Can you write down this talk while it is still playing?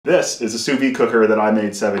This is a sous vide cooker that I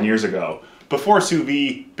made 7 years ago, before sous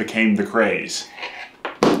vide became the craze.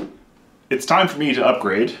 It's time for me to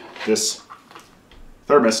upgrade this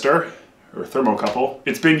thermistor, or thermocouple.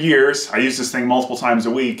 It's been years, I use this thing multiple times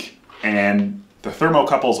a week, and the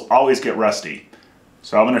thermocouples always get rusty.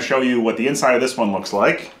 So I'm going to show you what the inside of this one looks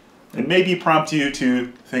like, and maybe prompt you to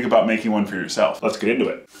think about making one for yourself. Let's get into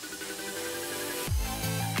it.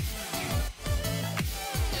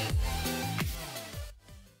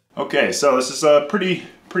 Okay, so this is a pretty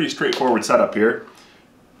straightforward setup here.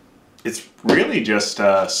 It's really just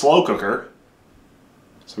a slow cooker.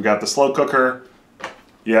 So we got the slow cooker.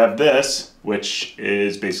 You have this, which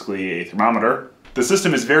is basically a thermometer. The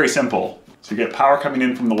system is very simple. So you get power coming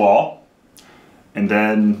in from the wall, and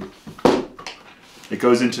then it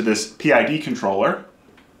goes into this PID controller.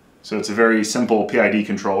 So it's a very simple PID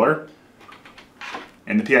controller.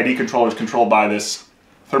 And the PID controller is controlled by this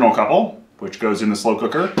thermocouple, which goes in the slow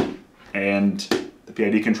cooker, and the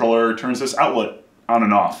PID controller turns this outlet on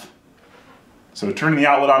and off. So turning the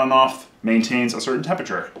outlet on and off maintains a certain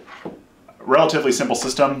temperature. Relatively simple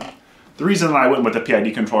system. The reason I went with a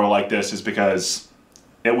PID controller like this is because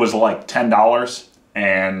it was like $10,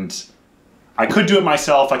 and I could do it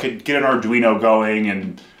myself. I could get an Arduino going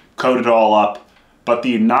and code it all up, but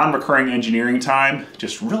the non-recurring engineering time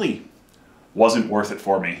just really wasn't worth it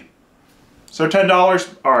for me. So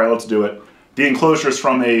 $10, all right, let's do it. The enclosure is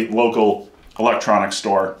from a local electronics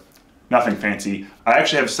store. Nothing fancy. I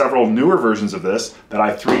actually have several newer versions of this that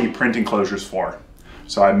I 3D print enclosures for.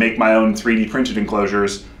 So I make my own 3D printed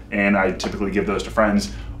enclosures, and I typically give those to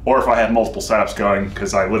friends, or if I have multiple setups going,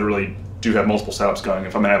 because I literally do have multiple setups going.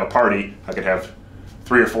 If I'm gonna have a party, I could have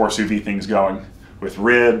 3 or 4 sous vide things going with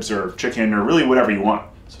ribs or chicken or really whatever you want.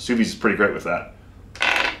 So sous vide is pretty great with that.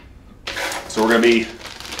 So we're gonna be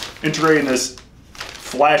integrating this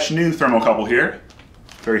flash new thermocouple here.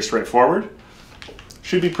 Very straightforward.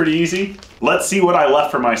 Should be pretty easy. Let's see what I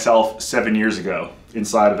left for myself 7 years ago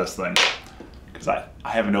inside of this thing, because I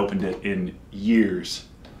haven't opened it in years.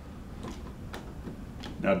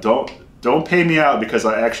 Now don't pay me out, because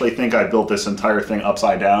I actually think I built this entire thing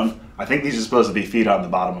upside down. I think these are supposed to be feet on the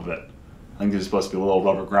bottom of it. I think these are supposed to be little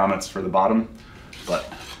rubber grommets for the bottom,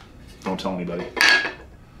 but don't tell anybody.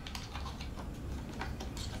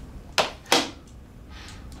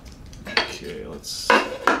 Okay, this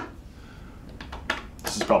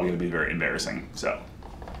is probably going to be very embarrassing, so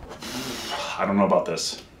I don't know about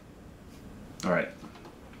this. All right,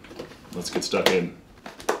 let's get stuck in.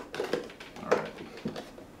 All right.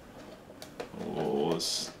 Oh,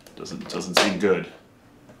 this doesn't seem good.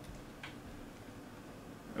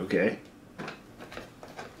 Okay.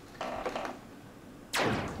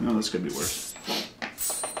 No, this could be worse.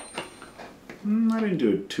 I didn't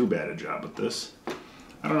do too bad a job with this.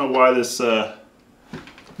 I don't know why this, I'm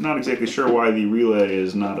not exactly sure why the relay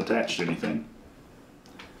is not attached to anything.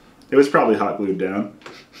 It was probably hot glued down.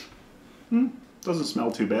 Doesn't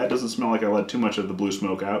smell too bad. Doesn't smell like I let too much of the blue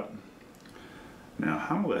smoke out. Now,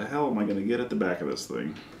 how the hell am I going to get at the back of this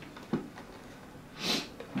thing?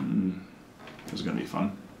 This is going to be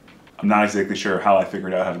fun. I'm not exactly sure how I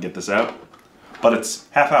figured out how to get this out, but it's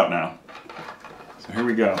half out now. So here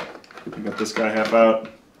we go. We got this guy half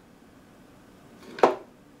out.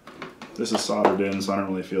 This is soldered in, so I don't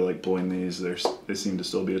really feel like pulling these. They seem to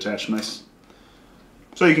still be attached nice.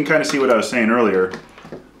 So you can kind of see what I was saying earlier.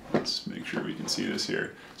 Let's make sure we can see this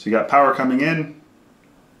here. So you got power coming in,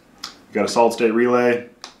 you got a solid state relay,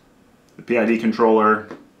 the PID controller,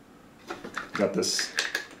 you got this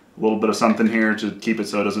little bit of something here to keep it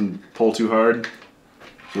so it doesn't pull too hard.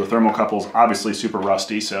 So the thermocouple is obviously super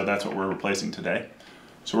rusty, so that's what we're replacing today.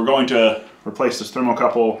 So we're going to replace this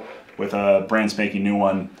thermocouple with a brand spanking new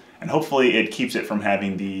one, and hopefully it keeps it from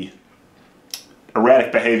having the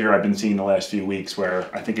erratic behavior I've been seeing the last few weeks, where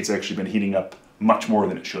I think it's actually been heating up much more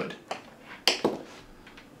than it should.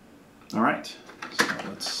 All right, so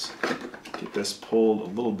let's get this pulled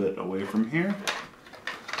a little bit away from here.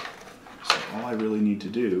 So all I really need to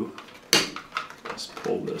do is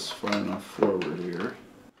pull this far enough forward here.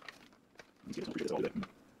 Just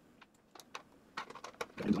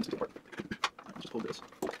pull this.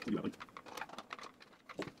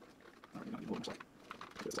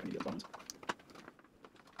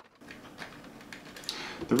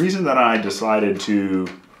 The reason that I decided to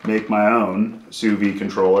make my own sous vide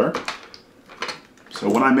controller, so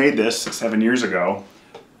when I made this 7 years ago,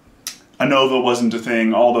 Anova wasn't a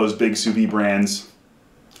thing. All those big sous vide brands,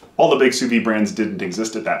 all the big sous vide brands didn't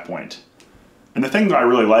exist at that point. And the thing that I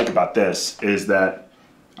really like about this is that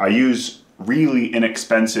I use really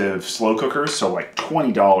inexpensive slow cookers, so like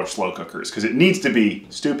 $20 slow cookers, because it needs to be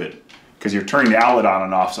stupid. because you're turning the outlet on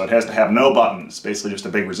and off, so it has to have no buttons, basically just a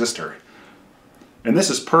big resistor. And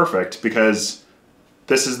this is perfect because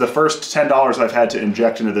this is the first $10 I've had to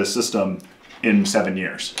inject into this system in 7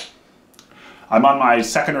 years. I'm on my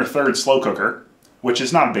second or third slow cooker, which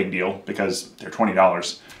is not a big deal because they're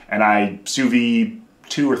 $20, and I sous vide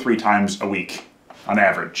 2 or 3 times a week on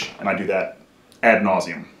average, and I do that ad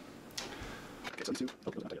nauseum.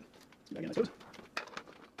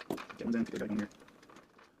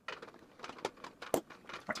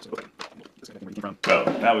 So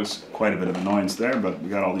that was quite a bit of annoyance there, but we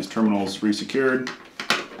got all these terminals resecured.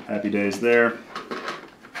 Happy days there.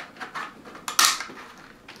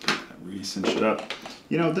 Re-cinch it up.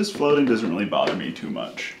 You know, this floating doesn't really bother me too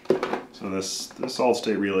much. So this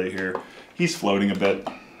all-state relay here, he's floating a bit.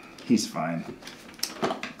 He's fine.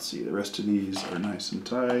 Let's see, the rest of these are nice and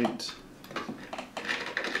tight.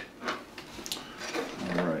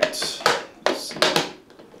 All right. Let's see.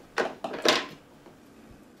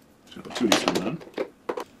 Just gonna put 2 of these on.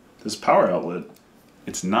 This power outlet,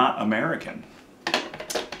 it's not American.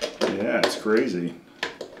 Yeah, it's crazy.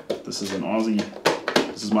 This is an Aussie.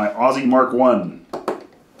 This is my Aussie Mark I.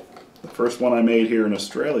 The first one I made here in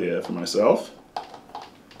Australia for myself.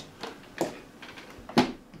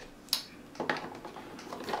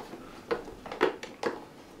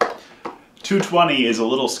 $220 is a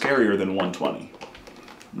little scarier than $120.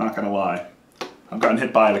 I'm not gonna lie. I've gotten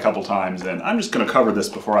hit by it a couple times, and I'm just gonna cover this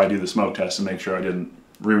before I do the smoke test and make sure I didn't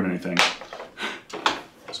ruin anything.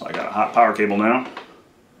 So I got a hot power cable now.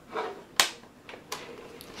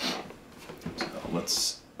 So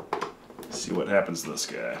let's see what happens to this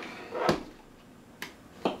guy.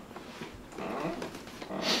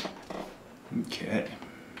 Okay.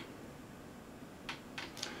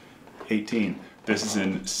 18. This is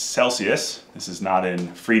in Celsius. This is not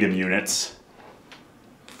in freedom units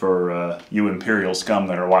for you imperial scum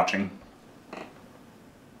that are watching.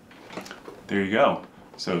 There you go.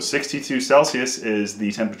 So 62 Celsius is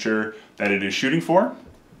the temperature that it is shooting for.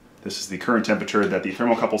 This is the current temperature that the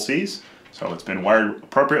thermocouple sees. So it's been wired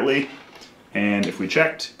appropriately. And if we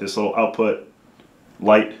checked, this little output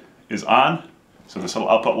light is on. So this little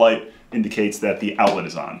output light indicates that the outlet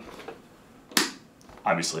is on.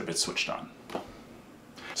 Obviously if it's switched on.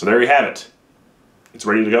 So there you have it. It's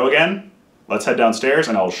ready to go again. Let's head downstairs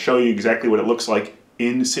and I'll show you exactly what it looks like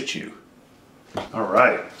in situ. All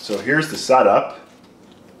right, so here's the setup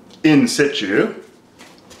in situ.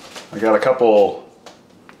 I got a couple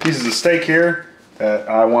pieces of steak here that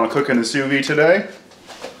I want to cook in the sous vide today.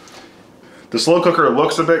 The slow cooker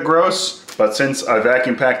looks a bit gross, but since I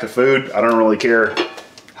vacuum packed the food, I don't really care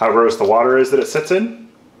how gross the water is that it sits in.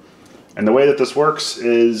 And the way that this works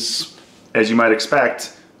is, as you might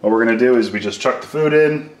expect, what we're going to do is we just chuck the food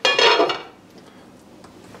in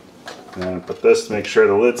and put this to make sure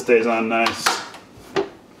the lid stays on nice.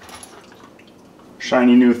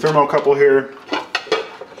 Shiny new thermocouple here.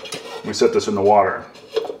 We set this in the water.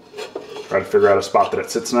 Try to figure out a spot that it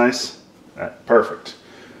sits nice. Perfect.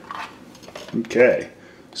 Okay,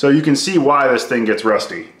 so you can see why this thing gets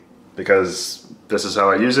rusty, because this is how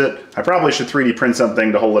I use it. I probably should 3D print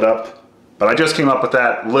something to hold it up. But I just came up with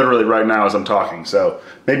that literally right now as I'm talking, so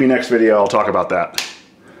maybe next video I'll talk about that.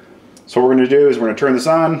 So what we're going to do is we're going to turn this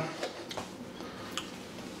on.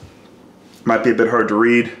 Might be a bit hard to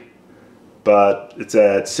read, but it's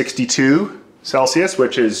at 62 Celsius,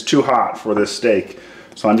 which is too hot for this steak.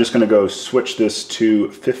 So I'm just going to go switch this to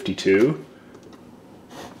 52.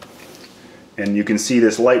 And you can see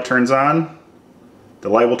this light turns on. The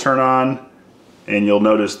light will turn on, and you'll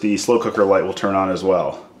notice the slow cooker light will turn on as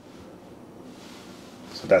well.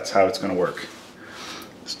 So that's how it's going to work.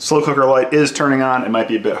 Slow cooker light is turning on. It might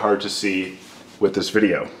be a bit hard to see with this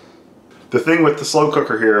video. The thing with the slow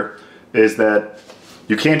cooker here is that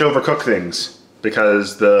you can't overcook things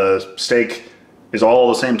because the steak is all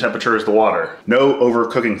the same temperature as the water. No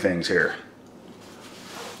overcooking things here.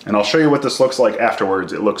 And I'll show you what this looks like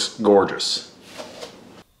afterwards. It looks gorgeous.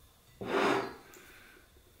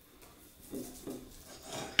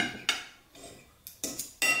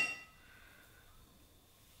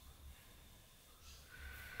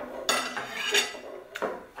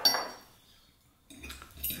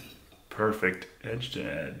 Perfect edge to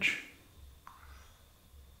edge.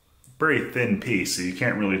 Very thin piece, so you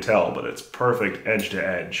can't really tell, but it's perfect edge to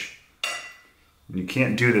edge. And you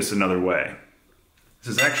can't do this another way.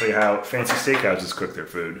 This is actually how fancy steakhouses cook their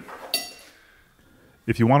food.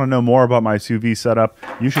 If you want to know more about my sous vide setup,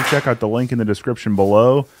 you should check out the link in the description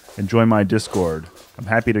below and join my Discord. I'm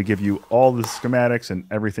happy to give you all the schematics and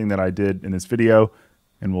everything that I did in this video,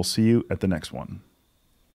 and we'll see you at the next one.